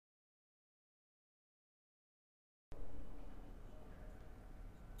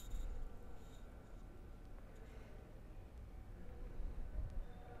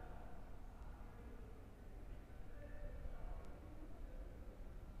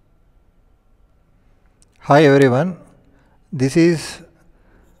Hi everyone, this is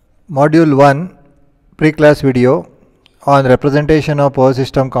module 1 pre-class video on representation of power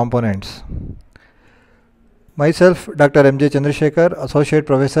system components. Myself Dr. M.J. Chandrasekhar, Associate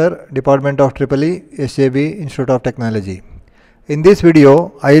Professor, Department of EEE, SJB, Institute of Technology. In this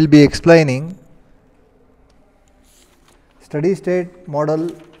video, I will be explaining steady state model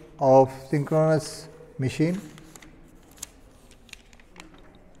of synchronous machine.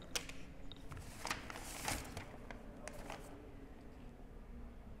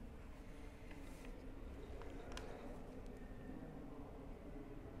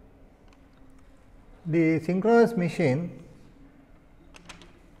 The synchronous machine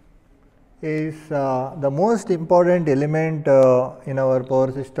is the most important element in our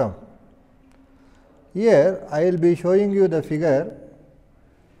power system. Here I will be showing you the figure.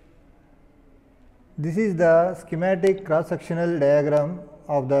 This is the schematic cross sectional diagram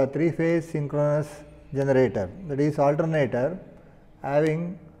of the 3-phase synchronous generator, that is alternator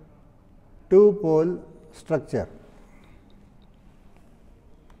having 2-pole structure.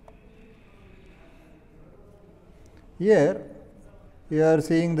 Here you are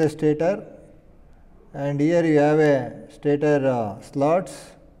seeing the stator, and here you have a stator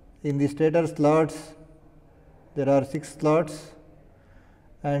slots. In the stator slots there are 6 slots,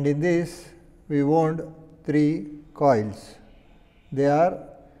 and in this we wound 3 coils. They are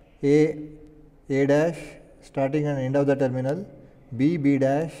A dash starting and end of the terminal, B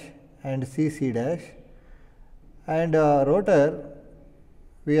dash and C dash, and rotor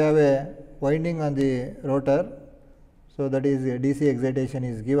we have a winding on the rotor. So, that is DC excitation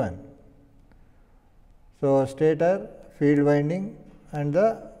is given. So, stator, field winding and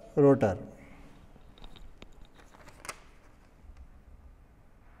the rotor.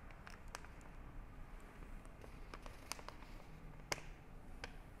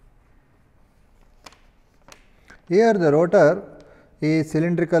 Here the rotor is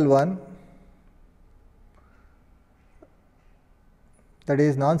cylindrical one, that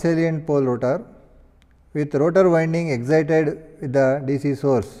is non-salient pole rotor, with rotor winding excited with the DC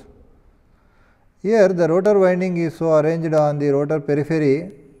source. Here the rotor winding is so arranged on the rotor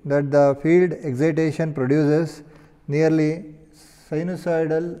periphery that the field excitation produces nearly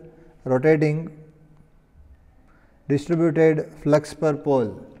sinusoidal rotating distributed flux per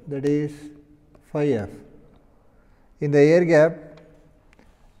pole, that is phi f. In the air gap,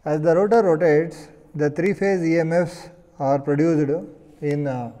 as the rotor rotates, the 3-phase EMFs are produced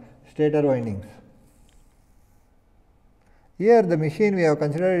in stator windings. Here the machine we have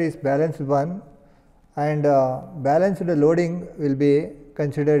considered is balanced one, and balanced loading will be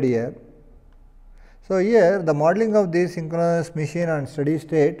considered here. So, here the modeling of this synchronous machine on steady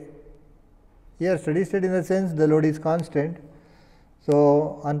state, here steady state in the sense the load is constant.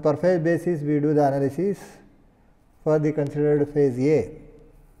 So, on per phase basis we do the analysis for the considered phase A.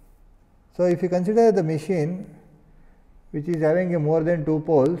 So, if you consider the machine which is having a more than 2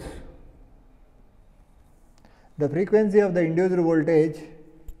 poles, the frequency of the induced voltage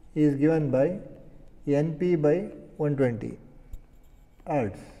is given by Np by 120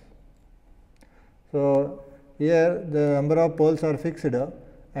 hertz. So, here the number of poles are fixed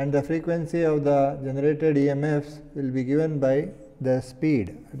and the frequency of the generated EMFs will be given by the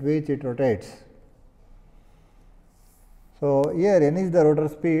speed at which it rotates. So, here n is the rotor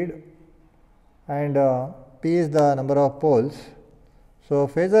speed and p is the number of poles. So,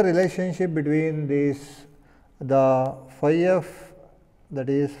 phasor relationship between these, the phi f, that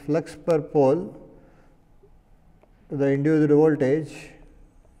is flux per pole, to the induced voltage,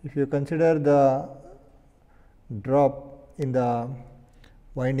 if you consider the drop in the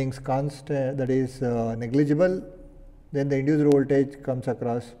windings constant, that is negligible, then the induced voltage comes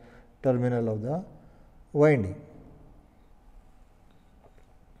across terminal of the winding.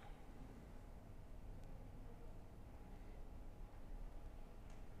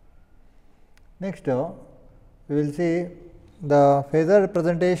 Next, we will see the phasor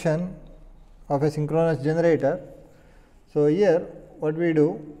representation of a synchronous generator. So, here what we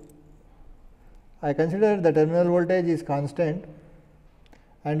do, I consider the terminal voltage is constant,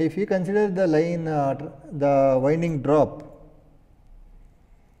 and if you consider the line the winding drop,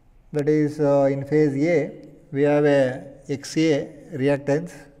 that is in phase A we have a XA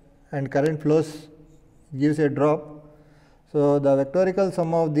reactance and current flows gives a drop. So, the vectorical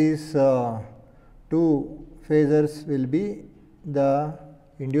sum of these 2 phasors will be the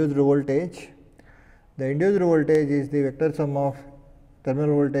induced voltage. The induced voltage is the vector sum of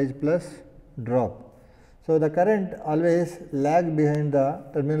terminal voltage plus drop. So, the current always lag behind the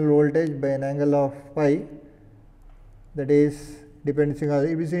terminal voltage by an angle of phi, that is depending on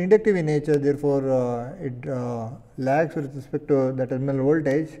it is inductive in nature, therefore, it lags with respect to the terminal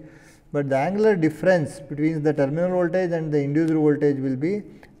voltage, but the angular difference between the terminal voltage and the induced voltage will be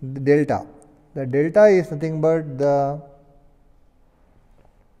the delta. The delta is nothing but the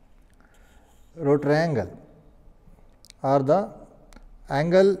rotary angle or the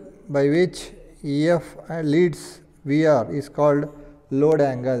angle by which EF leads VR is called load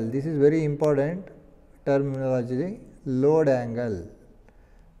angle. This is very important terminology, load angle.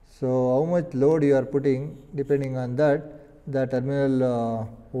 So, how much load you are putting, depending on that, the terminal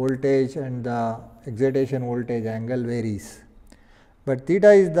voltage and the excitation voltage angle varies, but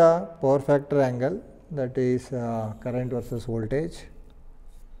theta is the power factor angle, that is current versus voltage.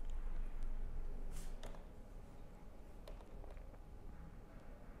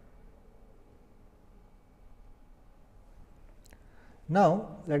 Now,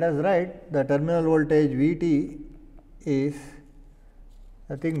 let us write the terminal voltage V t is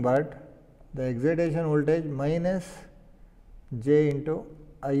nothing but the excitation voltage minus J into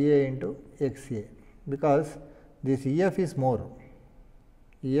I A into X A, because this E F is more.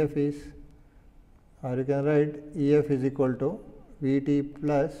 E F is, or you can write E F is equal to V t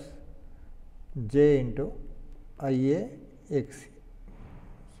plus J into I A X A.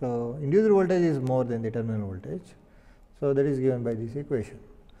 So, induced voltage is more than the terminal voltage. So, that is given by this equation.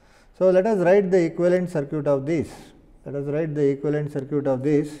 So, let us write the equivalent circuit of this. Let us write the equivalent circuit of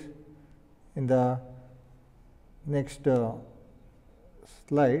this in the next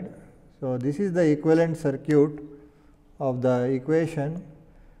slide. So, this is the equivalent circuit of the equation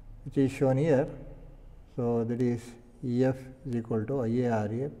which is shown here. So, that is E F is equal to I A R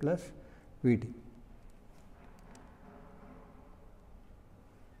A plus V t.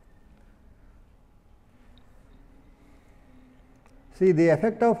 See, the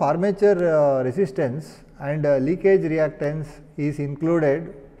effect of armature resistance and leakage reactance is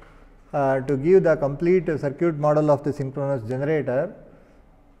included to give the complete circuit model of the synchronous generator.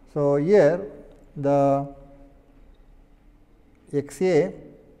 So, here the XA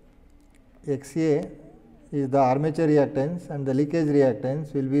is the armature reactance and the leakage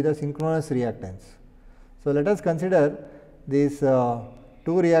reactance will be the synchronous reactance. So, let us consider these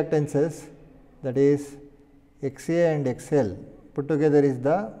two reactances, that is XA and XL put together is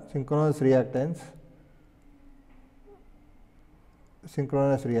the synchronous reactance.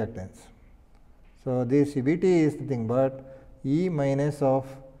 So, this Vt is nothing but E minus of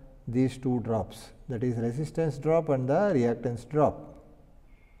these two drops, that is resistance drop and the reactance drop.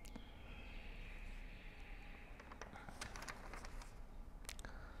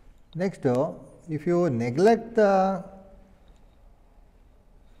 Next, if you neglect the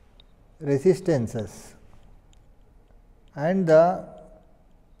resistances and the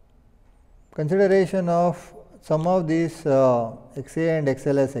consideration of some of these XA and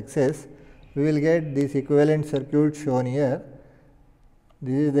XL as excess, we will get this equivalent circuit shown here.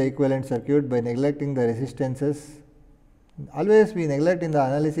 This is the equivalent circuit by neglecting the resistances. Always we neglect in the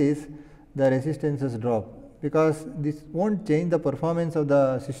analysis the resistances drop, because this will not change the performance of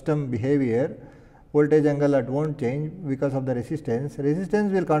the system behavior. Voltage angle at will not change because of the resistance.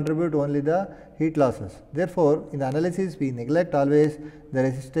 Resistance will contribute only the heat losses. Therefore, in the analysis we neglect always the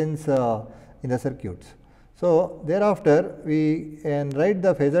resistance in the circuits. So, thereafter we can write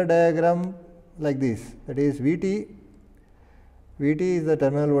the phasor diagram like this, that is Vt is the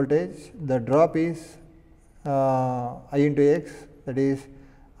terminal voltage, the drop is I into X, that is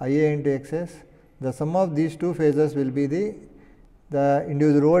Ia into Xs. The sum of these two phases will be the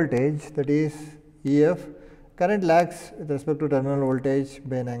induced voltage, that is EF. Current lags with respect to terminal voltage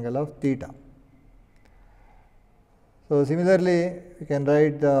by an angle of theta. So, similarly we can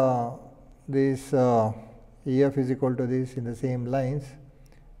write this EF is equal to this in the same lines.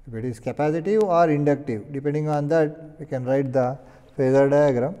 If it is capacitive or inductive, depending on that we can write the phasor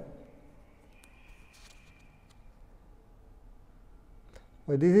diagram.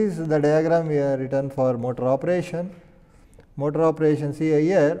 This is the diagram we have written for motor operation. Motor operation, see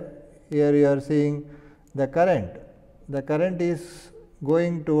here you are seeing the current. The current is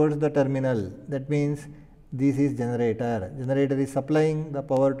going towards the terminal, that means this is generator. Generator is supplying the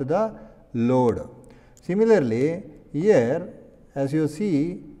power to the load. Similarly, here as you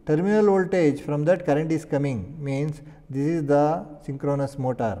see, terminal voltage from that current is coming, means this is the synchronous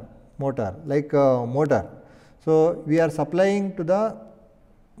motor. So, we are supplying to the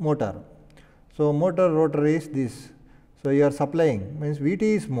motor. So, motor rotor is this. So, you are supplying, means Vt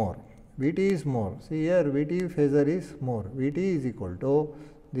is more. See here Vt phasor is more. Vt is equal to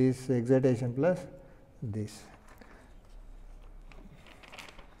this excitation plus this.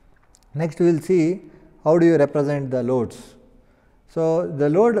 Next we will see how do you represent the loads. So, the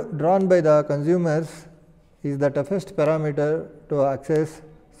load drawn by the consumers is the toughest parameter to access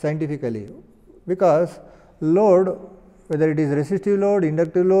scientifically, because load, whether it is resistive load,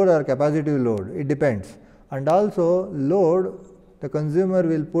 inductive load or capacitive load, it depends, and also load the consumer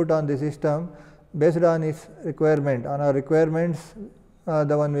will put on the system based on its requirement, on our requirements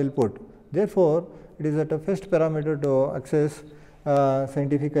the one will put. Therefore, it is the toughest parameter to access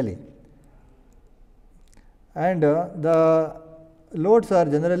scientifically. And the loads are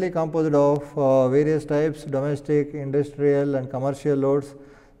generally composed of various types: domestic, industrial and commercial loads.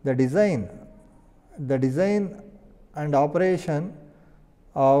 The design and operation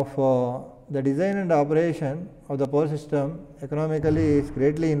of the power system economically is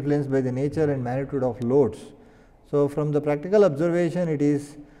greatly influenced by the nature and magnitude of loads. So, from the practical observation, it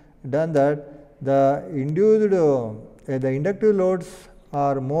is done that the inductive loads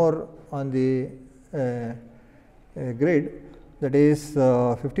are more on the grid, that is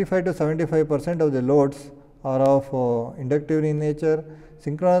 55 to 75% of the loads are of inductive in nature.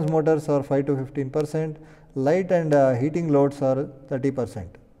 Synchronous motors are 5 to 15%, light and heating loads are 30%.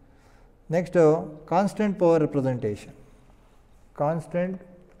 Next, constant power representation. Constant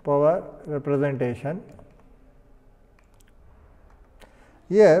power representation.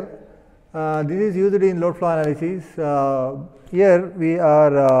 Here, this is used in load flow analysis. Here we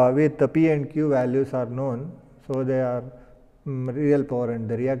are with the P and Q values are known. So, they are real power and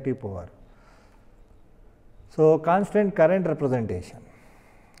the reactive power. So, constant current representation.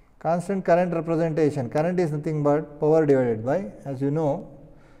 Constant current representation, current is nothing but power divided by, as you know.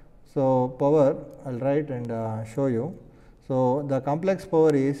 So, power I will write and show you. So, the complex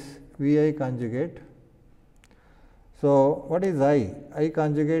power is VI conjugate. So, what is I? I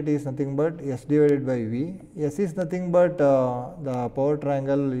conjugate is nothing but S divided by V. S is nothing but the power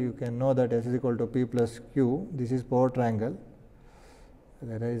triangle. You can know that S is equal to P plus Q. This is power triangle. I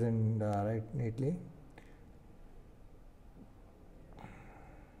will erase and write neatly.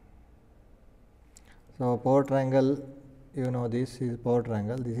 So, power triangle, you know, this is power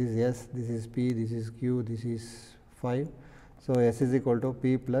triangle, this is S, this is P, this is Q, this is 5. So, S is equal to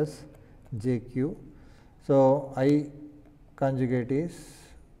P plus JQ. So, I conjugate is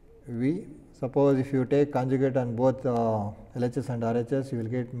V. Suppose if you take conjugate on both LHS and RHS, you will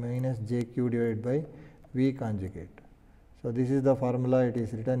get minus JQ divided by V conjugate. So, this is the formula, it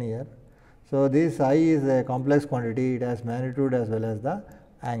is written here. So, this I is a complex quantity, it has magnitude as well as the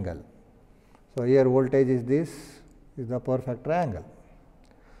angle. So, here voltage is this, is the power factor angle.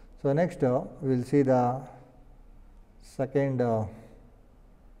 So, next we will see the second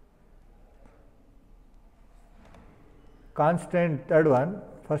constant, third one.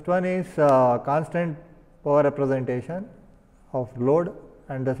 First one is constant power representation of load,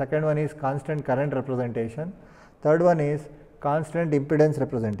 and the second one is constant current representation. Third one is constant impedance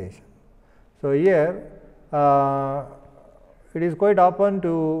representation. So, here it is quite often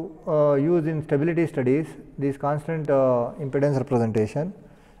to use in stability studies this constant impedance representation.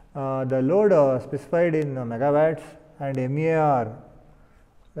 The load specified in megawatts and MER,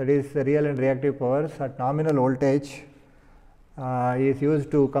 that is real and reactive powers at nominal voltage, is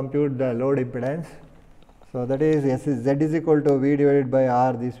used to compute the load impedance. So, that is Z is equal to V divided by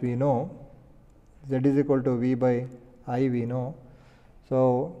R, this we know, Z is equal to V by I we know.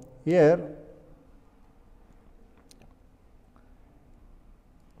 So, here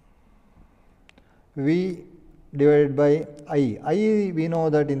V divided by I. I we know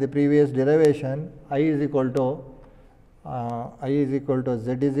that in the previous derivation I is equal to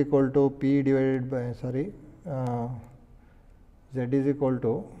Z is equal to P divided by Z is equal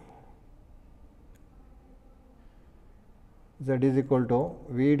to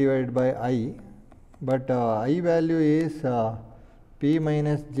V divided by I, but I value is P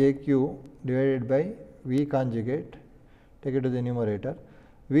minus JQ divided by V conjugate, take it to the numerator.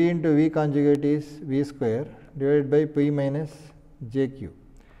 V into V conjugate is V square divided by P minus JQ.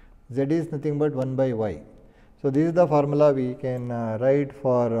 Z is nothing but 1 by Y. So, this is the formula we can write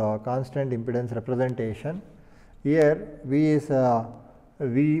for constant impedance representation. Here V is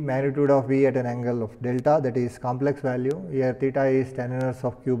V magnitude of V at an angle of delta, that is complex value. Here theta is tan inverse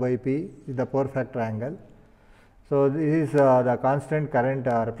of Q by P, is the power factor angle. So, this is the constant current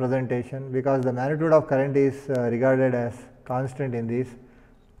representation, because the magnitude of current is regarded as constant in this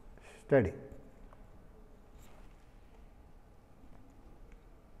study.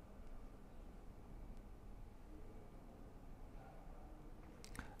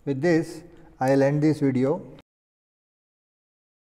 With this, I will end this video.